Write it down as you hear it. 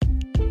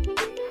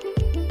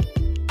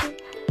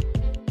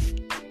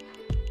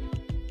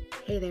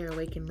there,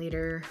 Awakened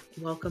Leader.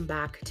 Welcome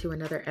back to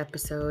another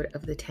episode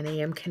of the 10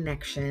 a.m.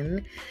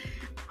 Connection.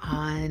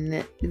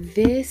 On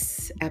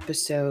this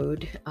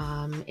episode,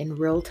 in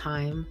real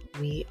time,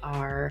 we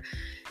are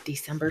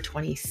December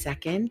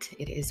 22nd.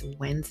 It is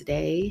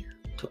Wednesday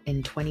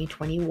in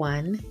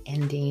 2021,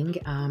 ending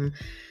a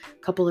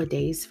couple of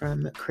days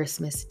from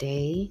Christmas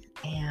Day.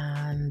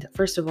 And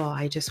first of all,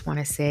 I just want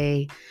to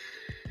say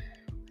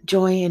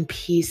joy and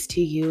peace to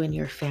you and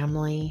your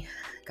family.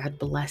 God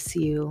bless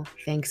you.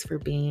 Thanks for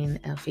being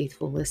a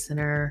faithful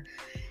listener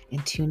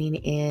and tuning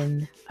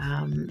in.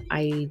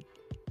 I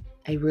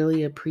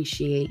really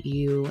appreciate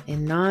you,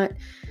 and not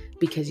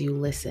because you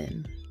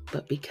listen,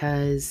 but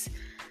because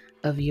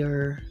of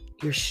your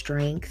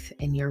strength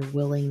and your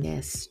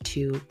willingness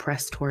to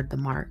press toward the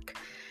mark,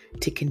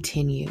 to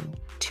continue,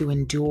 to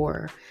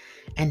endure,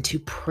 and to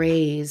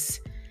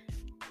praise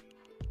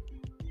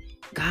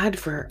God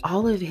for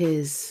all of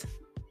his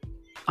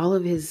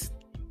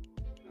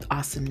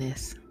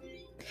awesomeness.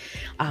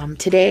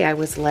 Today I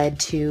was led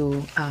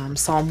to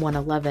Psalm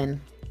 111,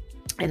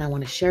 and I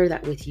want to share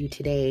that with you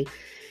today.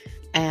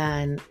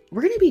 And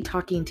we're going to be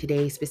talking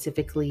today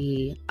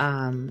specifically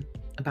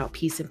about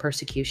peace and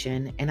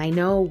persecution. And I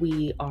know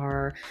we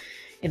are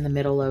in the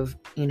middle of,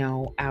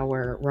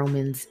 our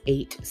Romans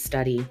 8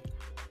 study.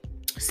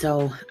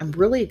 So I'm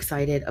really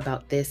excited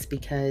about this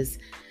because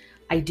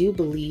I do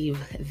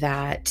believe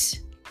that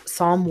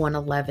Psalm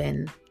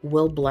 111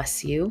 will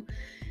bless you.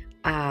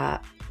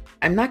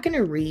 I'm not going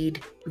to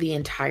read the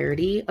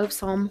entirety of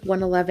Psalm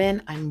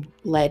 111. I'm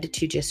led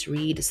to just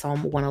read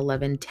Psalm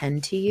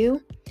 111:10 to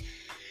you.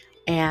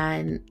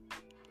 And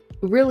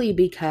really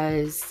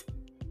because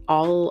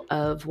all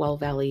of Well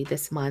Valley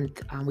this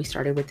month, we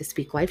started with the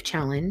Speak Life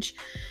Challenge.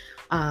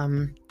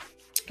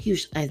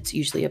 It's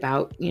usually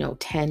about,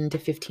 10 to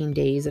 15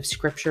 days of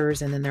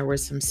scriptures. And then there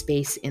was some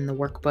space in the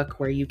workbook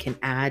where you can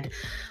add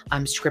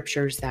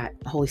scriptures that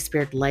Holy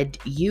Spirit led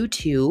you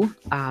to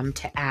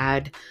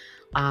add,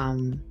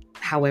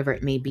 however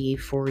it may be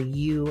for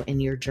you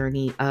and your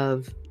journey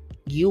of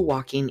you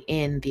walking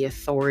in the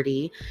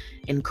authority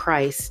in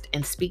Christ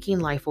and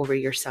speaking life over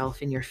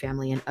yourself and your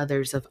family and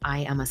others of I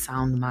am a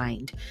sound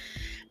mind.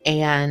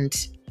 And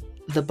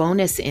the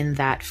bonus in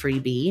that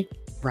freebie,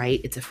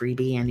 right? It's a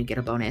freebie and you get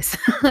a bonus.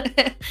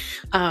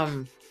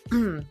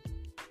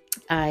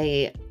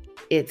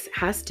 It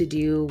has to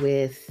do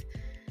with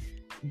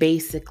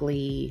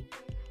basically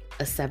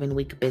a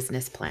 7-week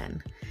business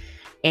plan.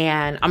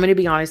 And I'm going to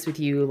be honest with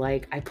you,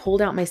 I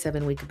pulled out my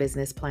 7-week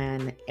business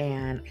plan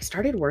and I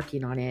started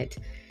working on it.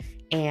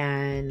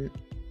 And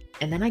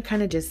then I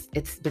kind of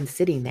it's been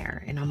sitting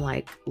there and I'm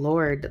like,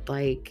 Lord,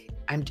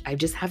 I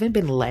just haven't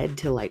been led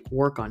to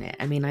work on it.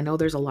 I mean, I know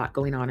there's a lot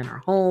going on in our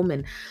home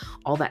and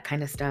all that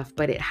kind of stuff,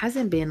 but it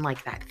hasn't been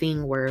that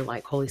thing where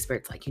Holy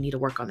Spirit's you need to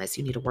work on this,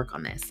 you need to work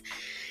on this.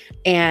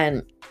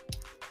 And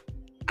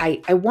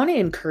I want to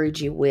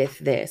encourage you with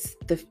this.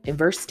 In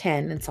verse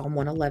 10 in Psalm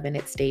 111,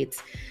 it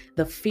states,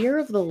 "The fear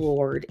of the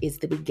Lord is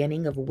the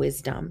beginning of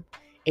wisdom.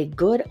 A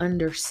good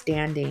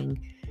understanding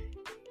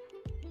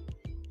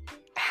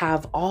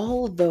have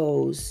all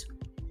those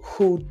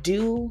who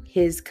do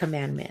his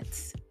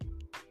commandments.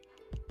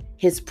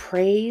 His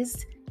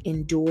praise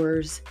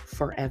endures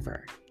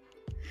forever."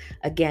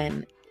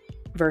 Again,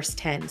 verse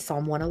 10,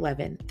 Psalm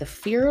 111, "The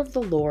fear of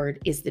the Lord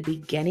is the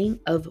beginning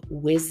of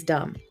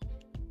wisdom.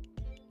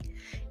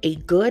 A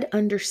good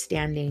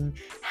understanding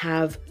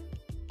have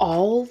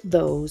all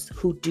those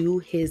who do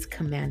his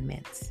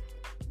commandments.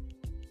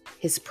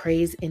 His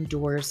praise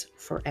endures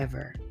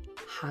forever."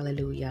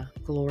 Hallelujah.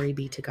 Glory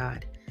be to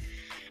God.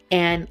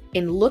 And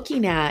in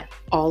looking at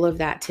all of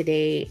that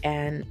today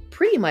and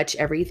pretty much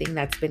everything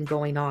that's been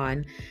going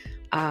on,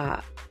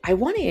 I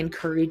want to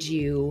encourage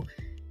you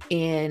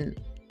in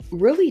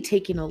really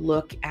taking a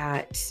look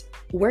at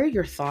where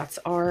your thoughts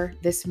are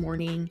this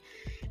morning.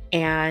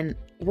 And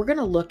we're going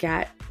to look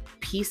at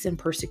peace and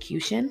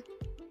persecution.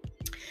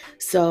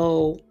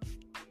 So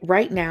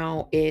right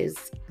now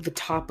is the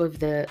top of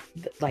the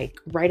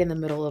right in the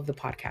middle of the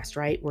podcast,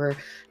 right? We're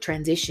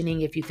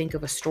transitioning. If you think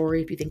of a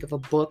story, if you think of a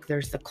book,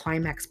 there's the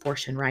climax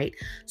portion, right?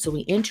 So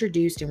we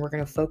introduced and we're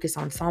going to focus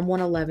on Psalm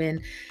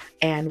 111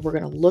 and we're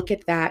going to look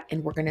at that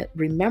and we're going to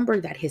remember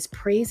that his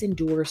praise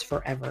endures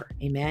forever.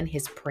 Amen.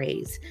 His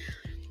praise.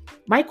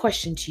 My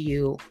question to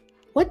you,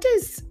 what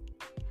does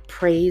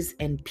praise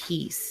and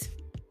peace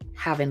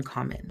have in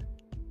common?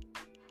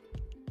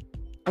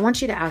 I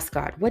want you to ask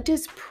God, what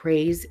does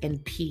praise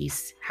and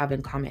peace have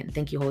in common?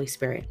 Thank you, Holy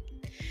Spirit.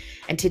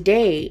 And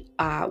today,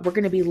 we're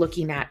going to be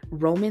looking at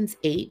Romans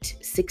 8,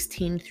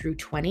 16 through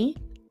 20.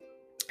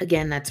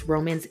 Again, that's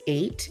Romans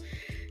 8,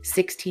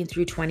 16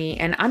 through 20.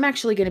 And I'm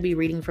actually going to be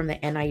reading from the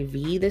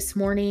NIV this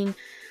morning.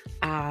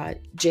 I'm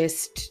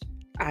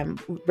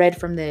read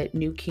from the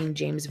New King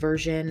James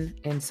Version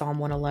in Psalm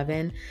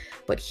 111.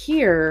 But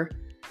here,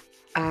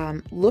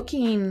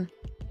 looking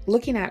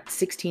at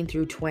 16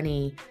 through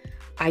 20,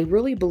 I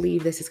really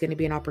believe this is going to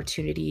be an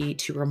opportunity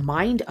to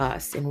remind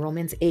us in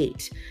Romans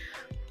 8,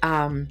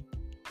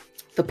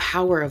 the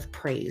power of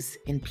praise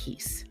and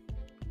peace.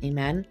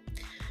 Amen.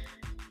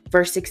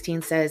 Verse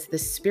 16 says, the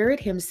Spirit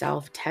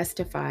himself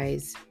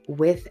testifies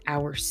with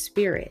our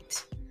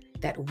spirit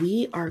that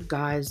we are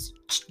God's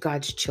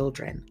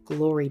children.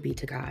 Glory be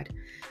to God.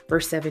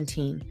 Verse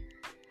 17,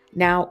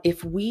 now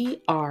if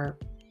we are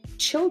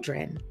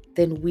children,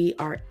 then we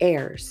are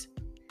heirs,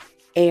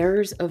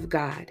 heirs of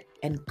God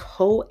and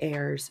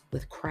co-heirs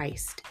with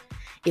Christ,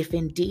 if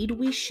indeed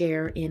we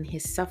share in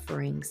his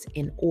sufferings,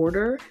 in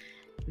order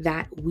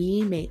that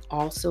we may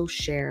also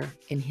share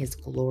in his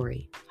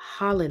glory.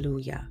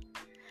 Hallelujah.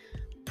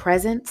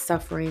 Present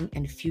suffering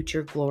and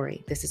future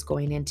glory. This is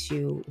going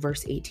into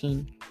verse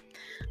 18.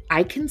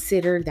 I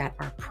consider that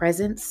our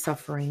present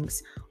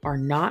sufferings are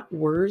not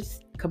worth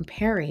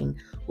comparing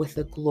with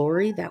the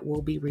glory that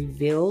will be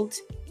revealed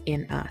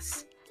in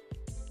us.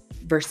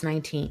 Verse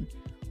 19.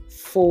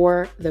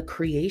 For the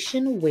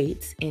creation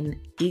waits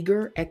in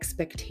eager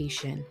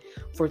expectation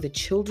for the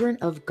children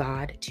of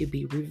God to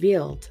be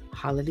revealed.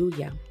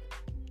 Hallelujah.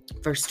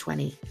 Verse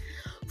 20.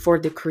 For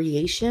the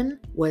creation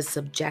was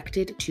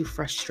subjected to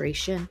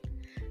frustration,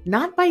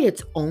 not by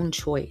its own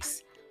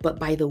choice, but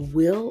by the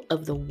will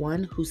of the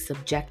one who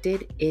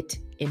subjected it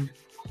in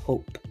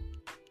hope.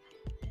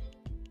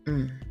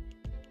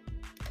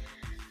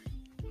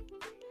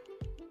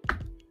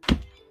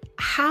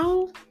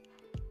 How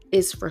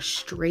is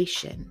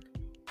frustration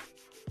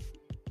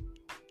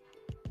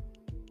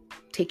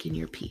taking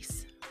your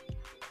peace?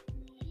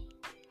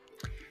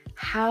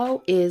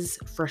 How is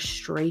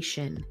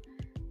frustration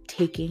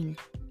taking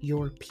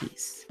your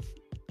peace?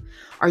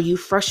 Are you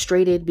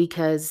frustrated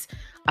because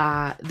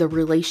the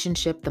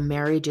relationship, the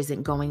marriage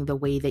isn't going the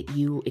way that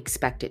you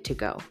expect it to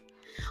go?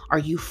 Are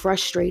you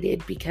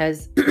frustrated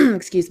because,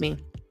 excuse me,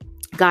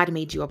 God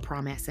made you a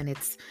promise and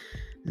it's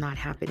not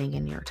happening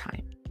in your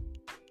time?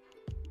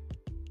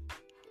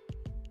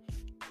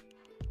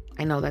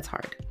 I know that's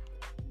hard.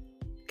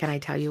 Can I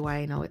tell you why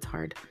I know it's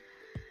hard?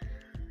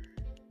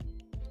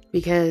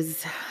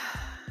 Because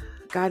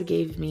God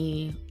gave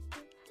me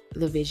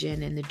the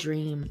vision and the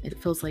dream.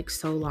 It feels like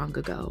so long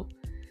ago.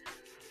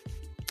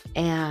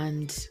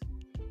 And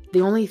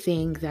the only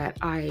thing that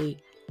I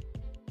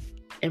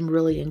am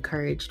really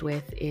encouraged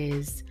with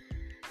is,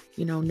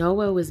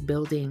 Noah was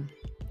building.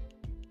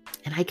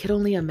 And I could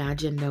only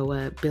imagine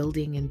Noah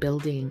building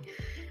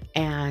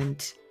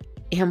and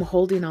him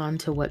holding on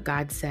to what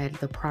God said,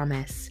 the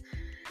promise.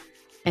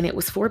 And it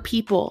was for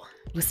people.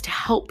 It was to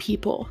help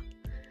people.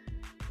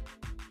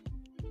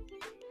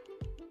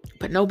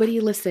 But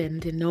nobody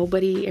listened and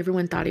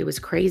everyone thought he was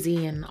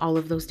crazy and all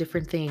of those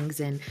different things,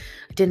 and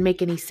it didn't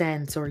make any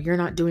sense, or you're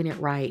not doing it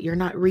right. You're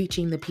not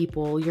reaching the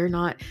people.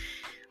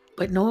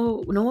 But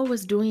Noah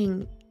was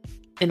doing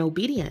in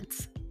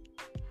obedience.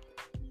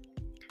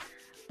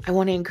 I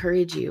want to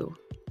encourage you,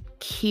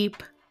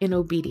 keep in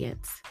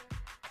obedience.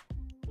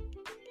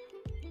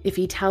 If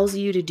he tells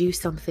you to do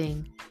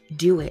something,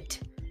 do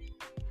it.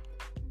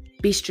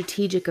 Be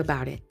strategic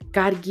about it.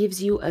 God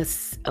gives you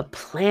a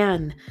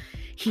plan.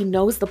 He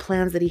knows the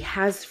plans that he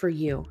has for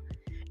you.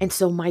 And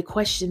so my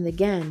question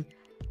again,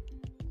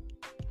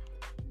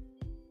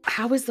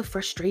 how is the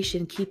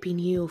frustration keeping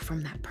you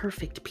from that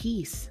perfect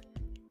peace?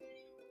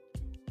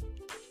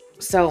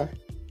 So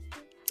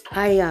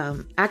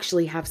I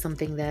actually have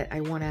something that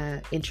I want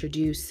to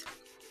introduce.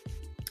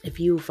 If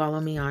you follow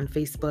me on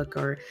Facebook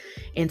or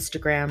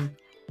Instagram,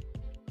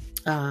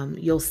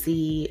 you'll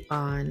see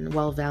on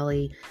Well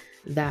Valley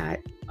that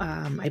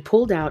I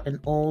pulled out an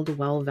old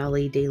Well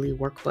Valley daily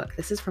workbook.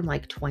 This is from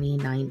like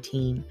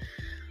 2019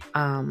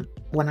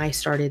 when I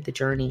started the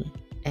journey,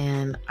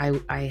 and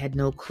I had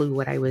no clue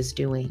what I was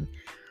doing.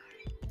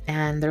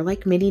 And they're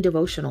like mini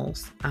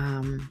devotionals,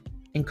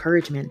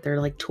 encouragement.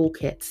 They're like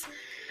toolkits.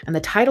 And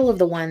the title of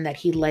the one that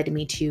he led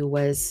me to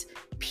was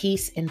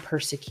Peace in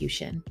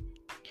Persecution.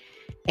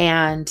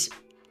 And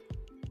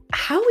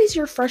how is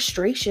your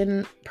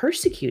frustration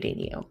persecuting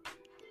you?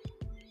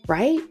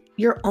 Right?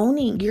 You're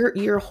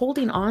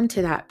holding on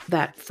to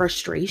that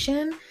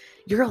frustration.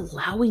 You're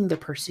allowing the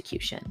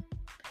persecution.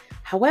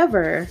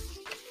 However,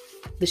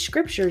 the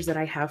scriptures that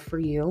I have for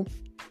you,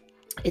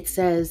 it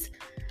says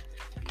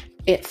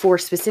it for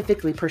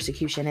specifically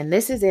persecution. And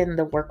this is in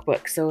the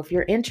workbook. So if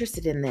you're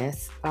interested in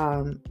this,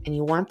 and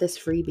you want this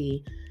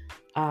freebie,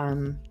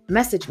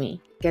 message me,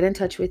 get in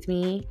touch with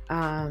me.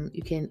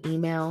 You can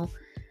email,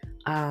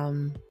 at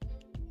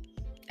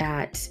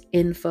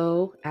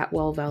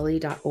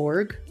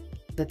info@wellvalley.org.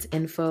 That's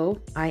info,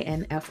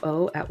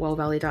 INFO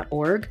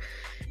 @wellvalley.org.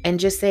 And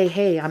just say,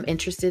 hey, I'm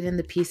interested in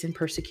the Peace and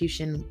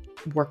Persecution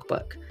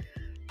workbook.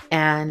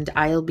 And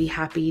I'll be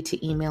happy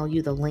to email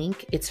you the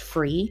link. It's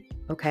free.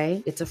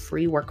 Okay. It's a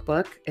free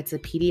workbook. It's a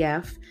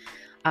PDF.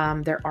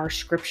 There are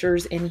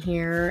scriptures in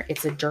here.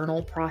 It's a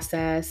journal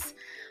process.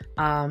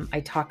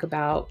 I talk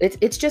about,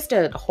 it's just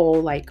a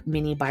whole like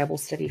mini Bible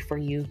study for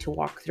you to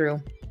walk through.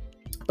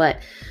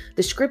 But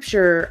the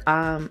scripture,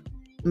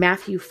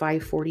 Matthew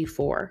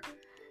 5:44,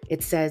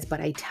 it says, but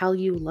I tell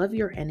you, love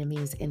your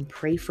enemies and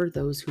pray for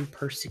those who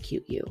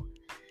persecute you.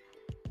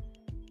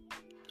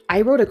 I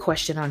wrote a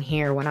question on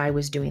here when I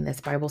was doing this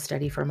Bible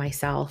study for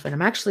myself, and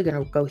I'm actually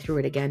going to go through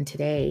it again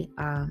today.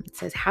 It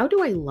says, how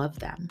do I love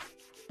them?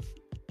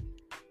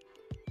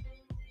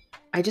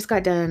 I just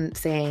got done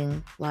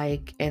saying,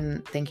 like,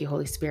 and thank you,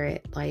 Holy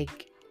Spirit,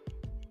 like,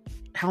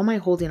 how am I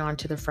holding on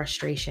to the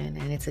frustration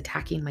and it's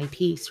attacking my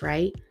peace,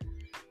 right?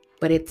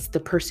 But it's the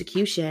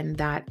persecution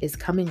that is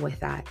coming with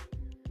that.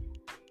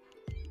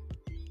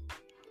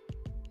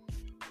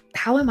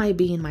 How am I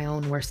being my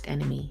own worst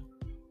enemy?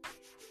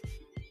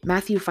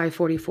 Matthew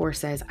 5:44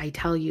 says, I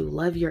tell you,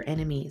 love your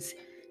enemies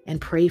and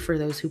pray for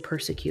those who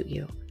persecute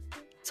you.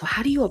 So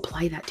how do you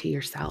apply that to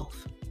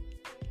yourself?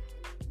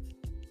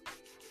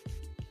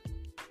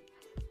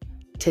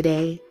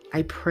 Today,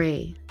 I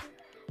pray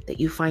that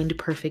you find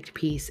perfect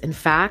peace. In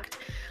fact,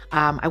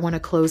 I want to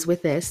close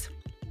with this.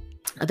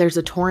 There's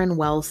a Tauren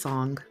Wells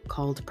song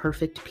called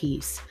Perfect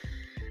Peace.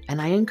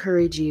 And I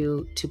encourage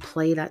you to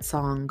play that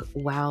song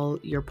while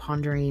you're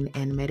pondering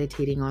and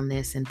meditating on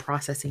this and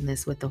processing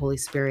this with the Holy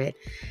Spirit.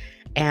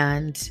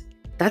 And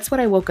that's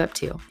what I woke up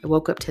to. I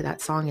woke up to that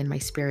song in my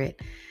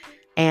spirit.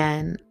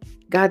 And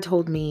God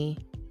told me,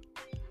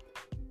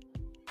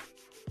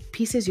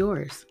 peace is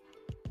yours.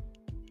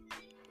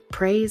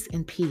 Praise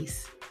and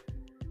peace.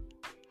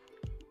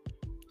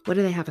 What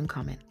do they have in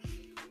common?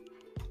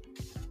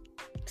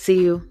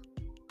 See you.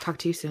 Talk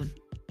to you soon.